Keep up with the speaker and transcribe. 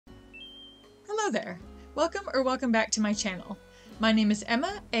Hello there! Welcome or welcome back to my channel. My name is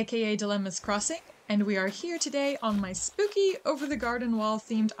Emma, aka Dilemma's Crossing, and we are here today on my spooky over-the-garden wall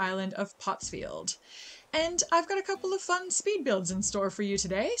themed island of Pottsfield. And I've got a couple of fun speed builds in store for you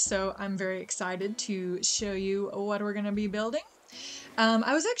today, so I'm very excited to show you what we're going to be building.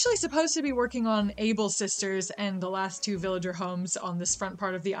 I was actually supposed to be working on Able Sisters and the last two villager homes on this front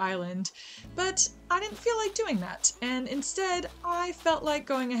part of the island, but I didn't feel like doing that, and instead I felt like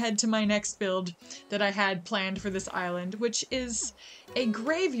going ahead to my next build that I had planned for this island, which is a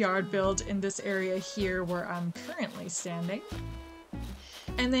graveyard build in this area here where I'm currently standing.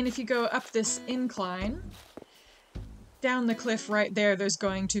 And then if you go up this incline, down the cliff right there, there's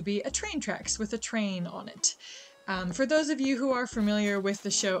going to be a train tracks with a train on it. For those of you who are familiar with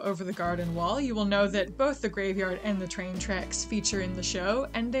the show Over the Garden Wall, you will know that both the graveyard and the train tracks feature in the show,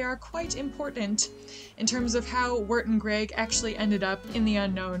 and they are quite important in terms of how Wirt and Greg actually ended up in the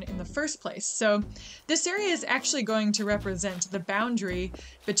unknown in the first place. So this area is actually going to represent the boundary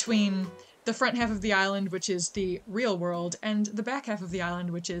between the front half of the island, which is the real world, and the back half of the island,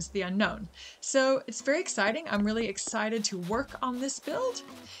 which is the unknown. So it's very exciting. I'm really excited to work on this build.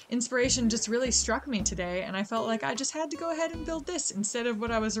 Inspiration just really struck me today, and I felt like I just had to go ahead and build this instead of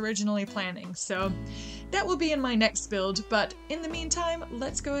what I was originally planning. So that will be in my next build, but in the meantime,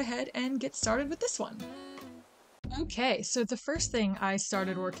 let's go ahead and get started with this one. Okay, so the first thing I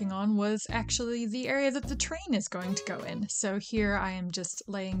started working on was actually the area that the train is going to go in. So here I am just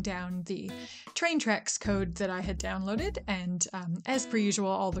laying down the train tracks code that I had downloaded, and as per usual,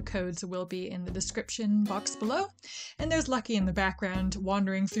 all the codes will be in the description box below. And there's Lucky in the background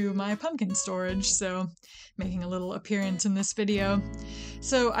wandering through my pumpkin storage, so making a little appearance in this video.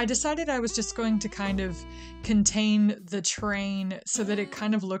 So I decided I was just going to kind of contain the train so that it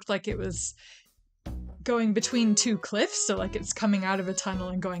kind of looked like it was going between two cliffs, so like it's coming out of a tunnel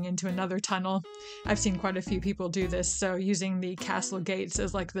and going into another tunnel. I've seen quite a few people do this, so using the castle gates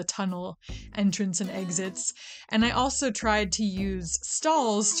as like the tunnel entrance and exits. And I also tried to use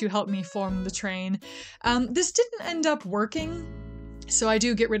stalls to help me form the train. This didn't end up working, so I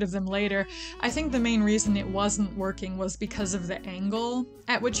do get rid of them later. I think the main reason it wasn't working was because of the angle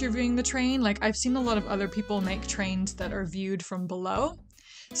at which you're viewing the train. Like, I've seen a lot of other people make trains that are viewed from below.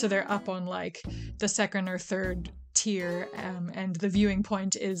 So they're up on like the second or third tier, and the viewing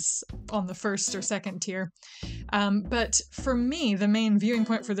point is on the first or second tier. But for me, the main viewing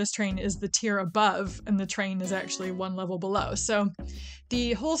point for this train is the tier above, and the train is actually one level below. So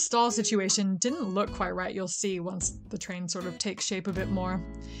the whole stall situation didn't look quite right, you'll see once the train sort of takes shape a bit more.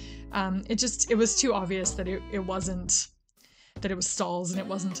 It was too obvious that it wasn't, that it was stalls and it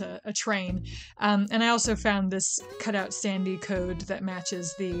wasn't a train. And I also found this cutout standee code that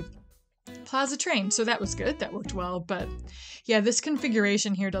matches the Plaza train, so that was good, that worked well. But yeah, this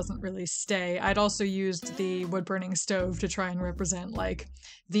configuration here doesn't really stay. I'd also used the wood-burning stove to try and represent like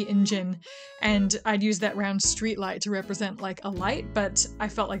the engine, and I'd used that round street light to represent like a light, but I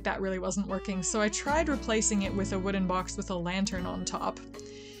felt like that really wasn't working, so I tried replacing it with a wooden box with a lantern on top,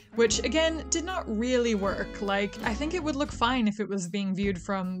 which again did not really work. Like, I think it would look fine if it was being viewed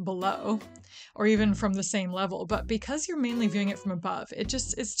from below or even from the same level, but because you're mainly viewing it from above, it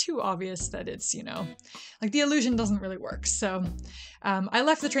just is too obvious that it's, you know, like the illusion doesn't really work. So I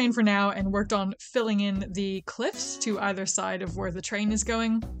left the train for now and worked on filling in the cliffs to either side of where the train is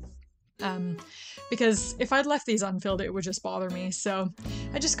going. Because if I'd left these unfilled, it would just bother me, so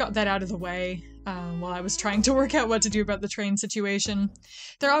I just got that out of the way while I was trying to work out what to do about the train situation.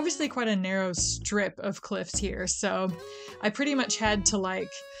 They're obviously quite a narrow strip of cliffs here, so I pretty much had to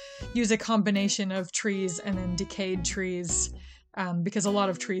like use a combination of trees and then decayed trees, because a lot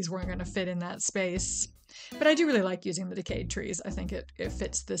of trees weren't going to fit in that space. But I do really like using the decayed trees. I think it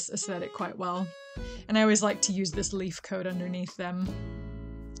fits this aesthetic quite well, and I always like to use this leaf coat underneath them.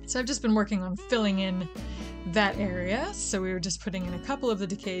 So I've just been working on filling in that area, so we were just putting in a couple of the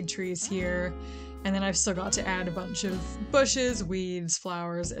decayed trees here, and then I've still got to add a bunch of bushes, weeds,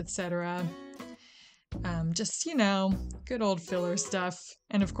 flowers, etc. Just, you know, good old filler stuff.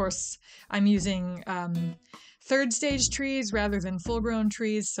 And of course, I'm using third stage trees rather than full-grown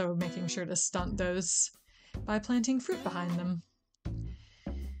trees, so making sure to stunt those by planting fruit behind them.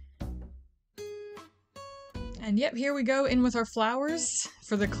 And yep, here we go in with our flowers.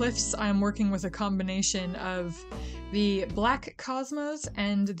 For the cliffs, I'm working with a combination of the black cosmos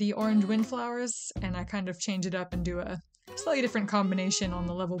and the orange windflowers, and I kind of change it up and do a slightly different combination on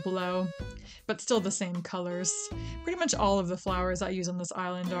the level below, but still the same colors. Pretty much all of the flowers I use on this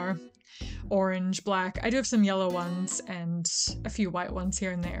island are orange, black. I do have some yellow ones and a few white ones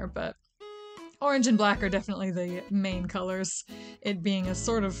here and there, but orange and black are definitely the main colors, it being a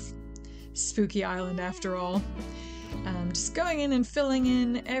sort of spooky island after all. Just going in and filling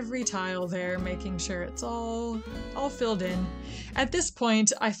in every tile there, making sure it's all filled in. At this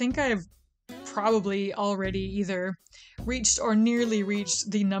point, I think I've probably already either reached or nearly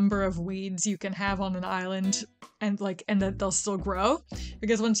reached the number of weeds you can have on an island, and that they'll still grow,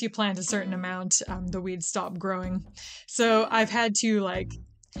 because once you plant a certain amount, the weeds stop growing. So I've had to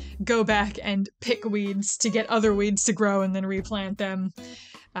go back and pick weeds to get other weeds to grow and then replant them.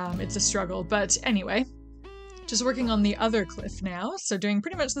 It's a struggle, but anyway, just working on the other cliff now, so doing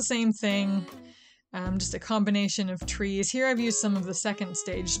pretty much the same thing. Just a combination of trees. Here I've used some of the second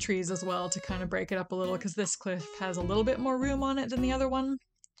stage trees as well to kind of break it up a little, because this cliff has a little bit more room on it than the other one.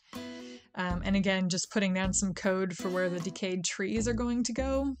 And again, just putting down some code for where the decayed trees are going to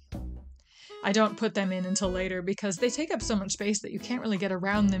go. I don't put them in until later because they take up so much space that you can't really get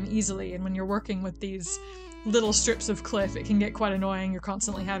around them easily, and when you're working with these little strips of cliff, it can get quite annoying. You're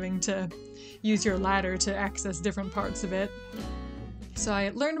constantly having to use your ladder to access different parts of it. So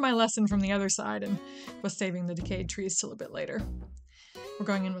I learned my lesson from the other side and was saving the decayed trees till a bit later. We're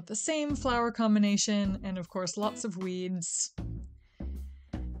going in with the same flower combination and of course lots of weeds,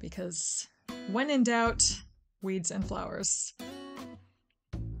 because when in doubt, weeds and flowers.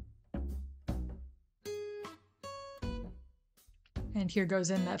 And here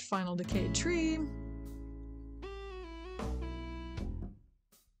goes in that final decayed tree.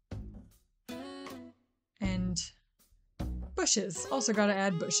 And bushes. Also gotta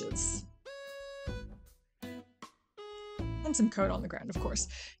add bushes. And some code on the ground, of course.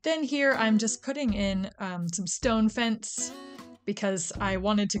 Then here I'm just putting in some stone fence, because I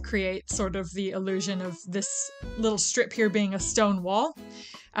wanted to create sort of the illusion of this little strip here being a stone wall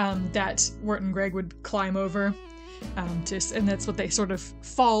that Wirt and Greg would climb over. And that's what they sort of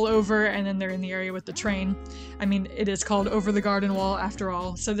fall over, and then they're in the area with the train. I mean, it is called Over the Garden Wall after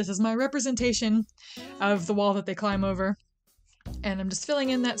all, so this is my representation of the wall that they climb over. And I'm just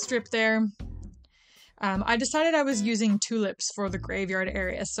filling in that strip there. I decided I was using tulips for the graveyard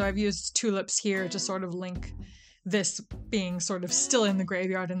area, so I've used tulips here to sort of link this being sort of still in the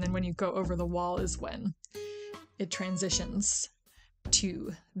graveyard, and then when you go over the wall is when it transitions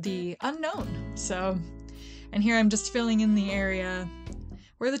to the unknown. And here I'm just filling in the area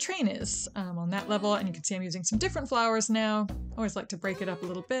where the train is on that level, and you can see I'm using some different flowers now. I always like to break it up a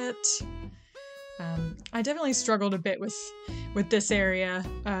little bit. I definitely struggled a bit with this area,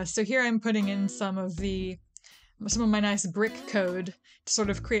 so here I'm putting in some of my nice brick code to sort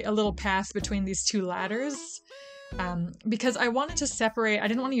of create a little path between these two ladders, because I wanted to separate. I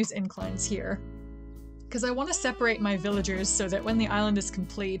didn't want to use inclines here, because I want to separate my villagers so that when the island is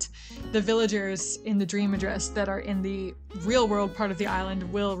complete, the villagers in the dream address that are in the real world part of the island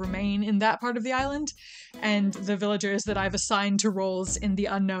will remain in that part of the island, and the villagers that I've assigned to roles in the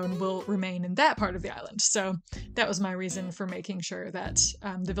unknown will remain in that part of the island. So that was my reason for making sure that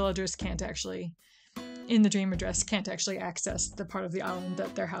the villagers in the dream address can't actually access the part of the island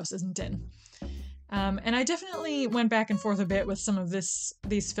that their house isn't in. And I definitely went back and forth a bit with some of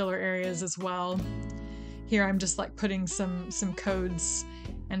these filler areas as well. Here I'm just putting some codes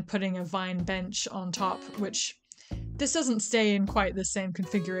and putting a vine bench on top, which this doesn't stay in quite the same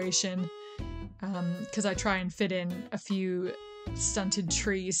configuration, because I try and fit in a few stunted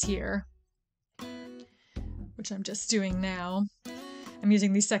trees here, which I'm just doing now. I'm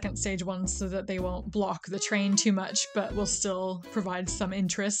using these second stage ones so that they won't block the train too much, but will still provide some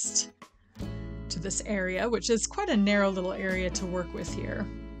interest to this area, which is quite a narrow little area to work with here.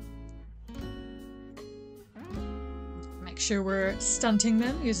 Make sure we're stunting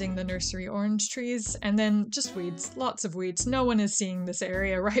them using the nursery orange trees, and then just weeds, lots of weeds. No one is seeing this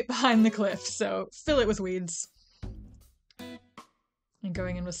area right behind the cliff, so fill it with weeds. And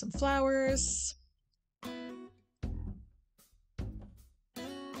going in with some flowers.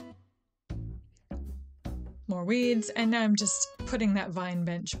 More weeds, and now I'm just putting that vine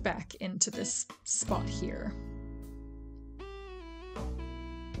bench back into this spot here.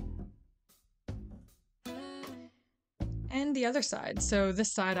 And the other side. So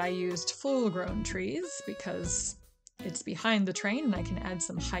this side I used full-grown trees because it's behind the train and I can add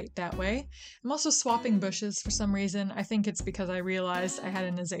some height that way. I'm also swapping bushes for some reason. I think it's because I realized I had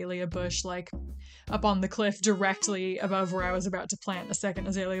an azalea bush up on the cliff directly above where I was about to plant a second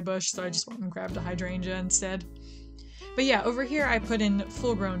azalea bush, so I just went and grabbed a hydrangea instead. But yeah, over here I put in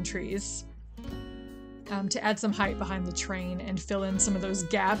full-grown trees to add some height behind the train and fill in some of those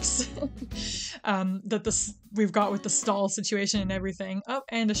gaps that we've got with the stall situation and everything. Oh,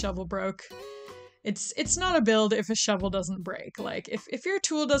 and a shovel broke. It's not a build if a shovel doesn't break. Like if your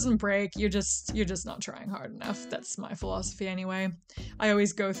tool doesn't break, you're just not trying hard enough. That's my philosophy anyway. I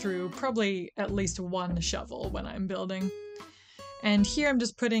always go through probably at least one shovel when I'm building. And here I'm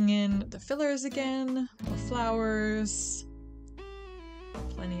just putting in the fillers again, more flowers,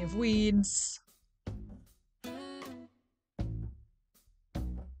 plenty of weeds.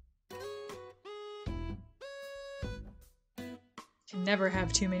 Can never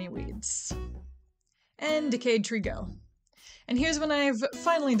have too many weeds. And decayed tree go. And here's when I've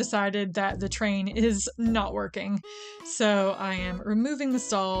finally decided that the train is not working. So I am removing the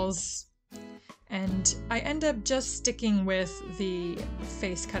stalls, and I end up just sticking with the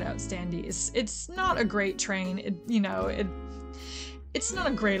face cutout standees. It's not a great train, it's not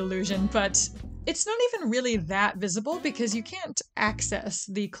a great illusion, but it's not even really that visible because you can't access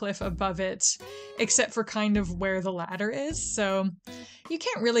the cliff above it except for kind of where the ladder is, so you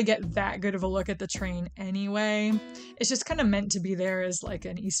can't really get that good of a look at the train anyway. It's just kind of meant to be there as like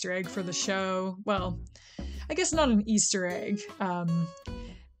an Easter egg for the show. Well, I guess not an Easter egg.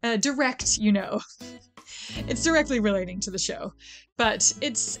 Direct, It's directly relating to the show, but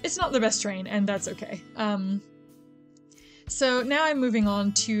it's not the best train, and that's okay. So now I'm moving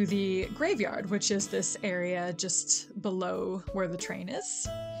on to the graveyard, which is this area just below where the train is.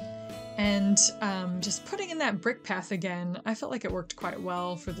 And just putting in that brick path again, I felt like it worked quite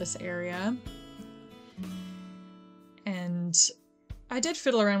well for this area. And I did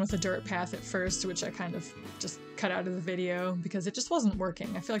fiddle around with the dirt path at first, which I kind of just cut out of the video because it just wasn't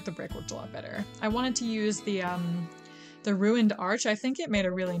working. I feel like the brick worked a lot better. I wanted to use the ruined arch. I think it made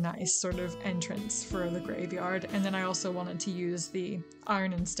a really nice sort of entrance for the graveyard, and then I also wanted to use the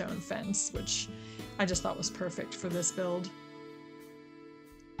iron and stone fence, which I just thought was perfect for this build.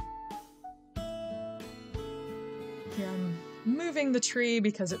 Here I'm moving the tree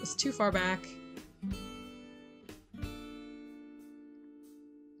because it was too far back.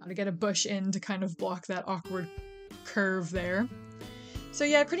 Gotta get a bush in to kind of block that awkward curve there. So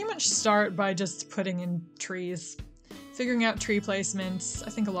yeah, I pretty much start by just putting in trees. Figuring out tree placements. I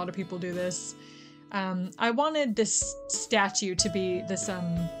think a lot of people do this. I wanted this statue to be this,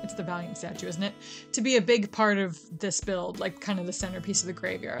 it's the Valiant statue, isn't it? To be a big part of this build, like kind of the centerpiece of the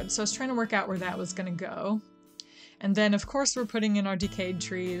graveyard. So I was trying to work out where that was gonna go. And then of course we're putting in our decayed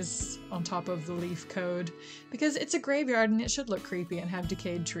trees on top of the leaf code because it's a graveyard and it should look creepy and have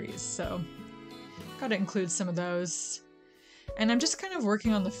decayed trees. So gotta include some of those. And I'm just kind of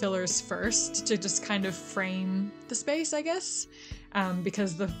working on the fillers first to just kind of frame the space, I guess,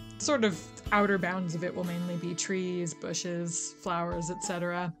 because the sort of outer bounds of it will mainly be trees, bushes, flowers,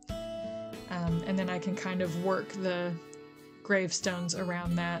 etc. And then I can kind of work the gravestones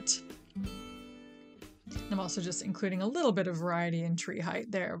around that. I'm also just including a little bit of variety in tree height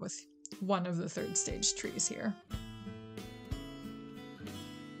there with one of the third stage trees here.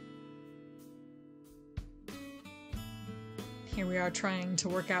 Here we are trying to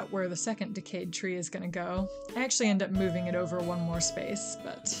work out where the second decayed tree is going to go. I actually end up moving it over one more space,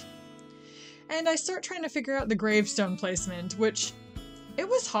 but... And I start trying to figure out the gravestone placement, which... It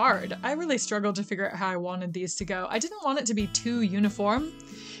was hard. I really struggled to figure out how I wanted these to go. I didn't want it to be too uniform,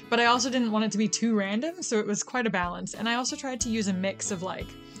 but I also didn't want it to be too random, so it was quite a balance. And I also tried to use a mix of, like,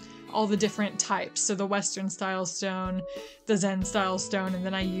 all the different types. So the Western style stone, the Zen style stone, and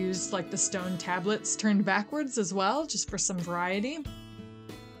then I used like the stone tablets turned backwards as well, just for some variety.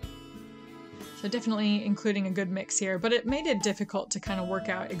 So definitely including a good mix here, but it made it difficult to kind of work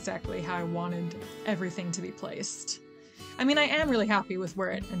out exactly how I wanted everything to be placed. I mean, I am really happy with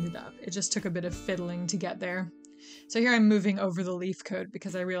where it ended up. It just took a bit of fiddling to get there. So here I'm moving over the leaf code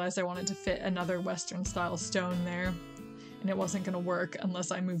because I realized I wanted to fit another Western style stone there. And it wasn't going to work unless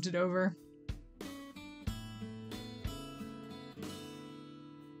I moved it over.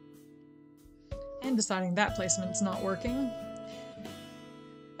 And deciding that placement's not working.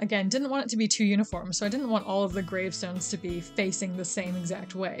 Again, didn't want it to be too uniform, so I didn't want all of the gravestones to be facing the same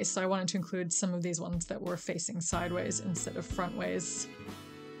exact way, so I wanted to include some of these ones that were facing sideways instead of frontways.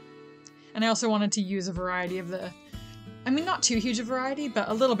 And I also wanted to use a variety of the... I mean, not too huge a variety, but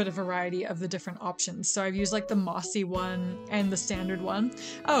a little bit of variety of the different options. So I've used like the mossy one and the standard one.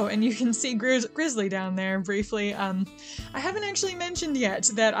 Oh, and you can see Grizzly down there briefly. I haven't actually mentioned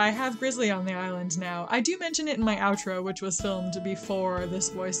yet that I have Grizzly on the island now. I do mention it in my outro, which was filmed before this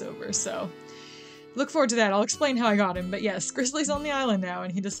voiceover, so look forward to that. I'll explain how I got him, but yes, Grizzly's on the island now,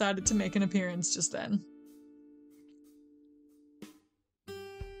 and he decided to make an appearance just then.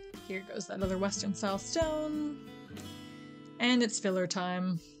 Here goes that other Western style stone. And it's filler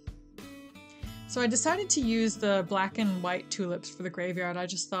time. So I decided to use the black and white tulips for the graveyard. I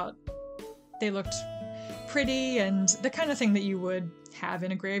just thought they looked pretty and the kind of thing that you would have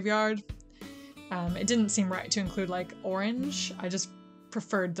in a graveyard. It didn't seem right to include like orange. I just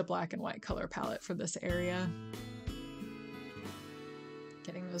preferred the black and white color palette for this area.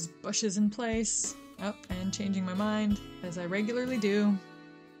 Getting those bushes in place. Oh, and changing my mind, as I regularly do.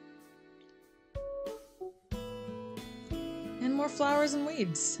 And more flowers and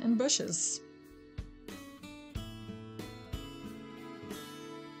weeds and bushes.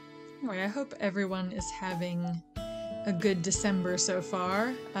 Anyway, I hope everyone is having a good December so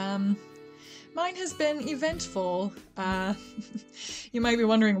far. Mine has been eventful. You might be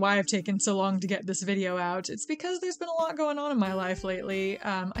wondering why I've taken so long to get this video out. It's because there's been a lot going on in my life lately.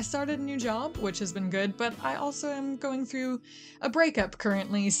 I started a new job, which has been good, but I also am going through a breakup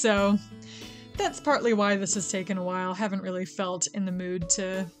currently, so that's partly why this has taken a while. Haven't really felt in the mood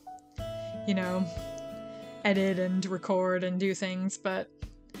to, you know, edit and record and do things, but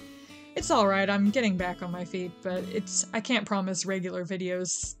it's alright. I'm getting back on my feet, but I can't promise regular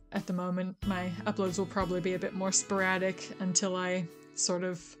videos at the moment. My uploads will probably be a bit more sporadic until I sort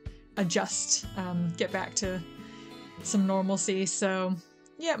of adjust, get back to some normalcy, so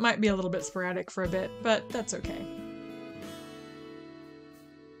yeah, it might be a little bit sporadic for a bit, but that's okay.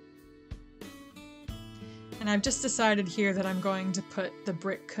 And I've just decided here that I'm going to put the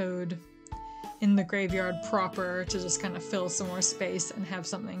brick code in the graveyard proper to just kind of fill some more space and have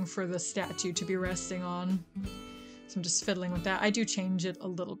something for the statue to be resting on. So I'm just fiddling with that. I do change it a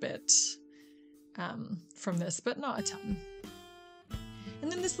little bit from this, but not a ton.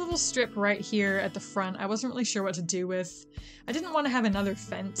 And then this little strip right here at the front, I wasn't really sure what to do with. I didn't want to have another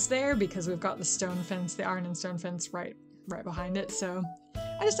fence there because we've got the stone fence, the iron and stone fence right behind it, so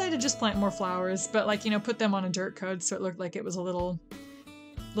I decided to just plant more flowers, but like, you know, put them on a dirt code so it looked like it was a little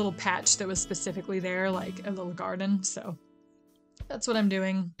patch that was specifically there, like a little garden, so that's what I'm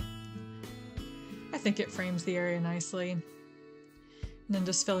doing. I think it frames the area nicely. And then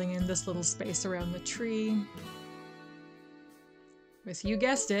just filling in this little space around the tree with, you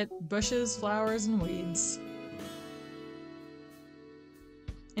guessed it, bushes, flowers, and weeds.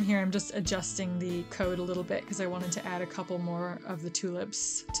 And here I'm just adjusting the code a little bit because I wanted to add a couple more of the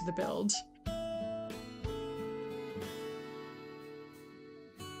tulips to the build.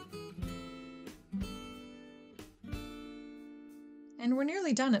 And we're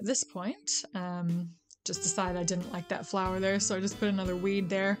nearly done at this point. Just decided I didn't like that flower there, so I just put another weed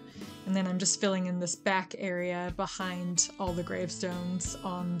there. And then I'm just filling in this back area behind all the gravestones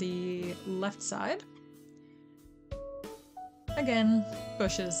on the left side. Again,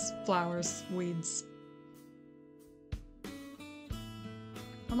 bushes, flowers, weeds.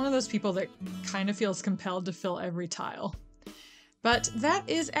 I'm one of those people that kind of feels compelled to fill every tile. But that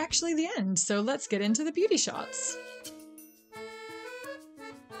is actually the end, so let's get into the beauty shots.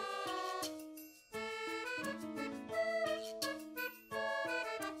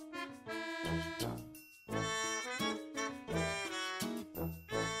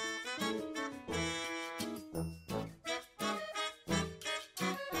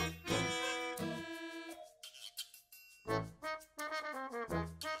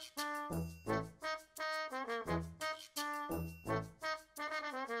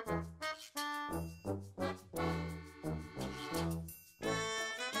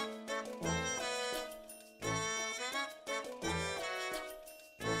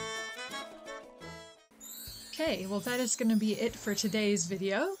 Okay, well that is going to be it for today's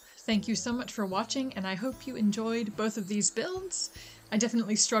video. Thank you so much for watching, and I hope you enjoyed both of these builds. I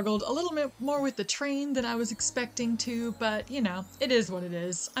definitely struggled a little bit more with the train than I was expecting to, but you know, it is what it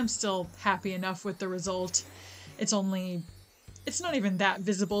is. I'm still happy enough with the result. It's not even that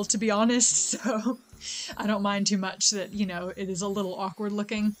visible, to be honest, so I don't mind too much that, you know, it is a little awkward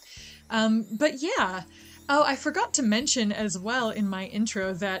looking. But yeah. Oh, I forgot to mention as well in my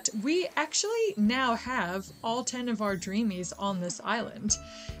intro that we actually now have all 10 of our dreamies on this island.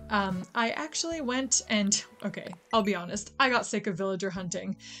 I actually went and, okay, I'll be honest, I got sick of villager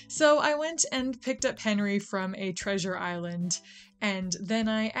hunting. So I went and picked up Henry from a treasure island, and then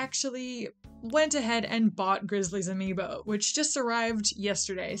I actually went ahead and bought Grizzly's amiibo, which just arrived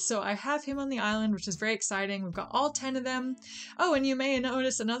yesterday. So I have him on the island, which is very exciting. We've got all 10 of them. Oh, and you may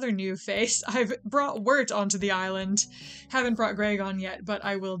notice another new face. I've brought Wirt onto the island. Haven't brought Greg on yet, but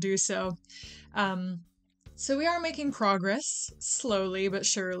I will do so. So we are making progress, slowly but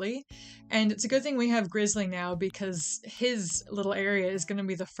surely, and it's a good thing we have Grizzly now because his little area is going to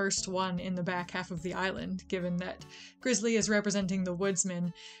be the first one in the back half of the island, given that Grizzly is representing the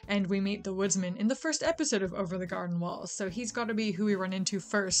woodsman, and we meet the woodsman in the first episode of Over the Garden Wall, so he's got to be who we run into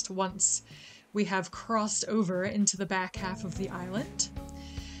first once we have crossed over into the back half of the island.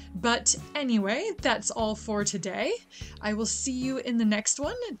 But anyway, that's all for today. I will see you in the next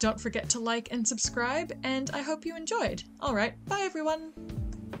one. Don't forget to like and subscribe, and I hope you enjoyed. All right, bye everyone!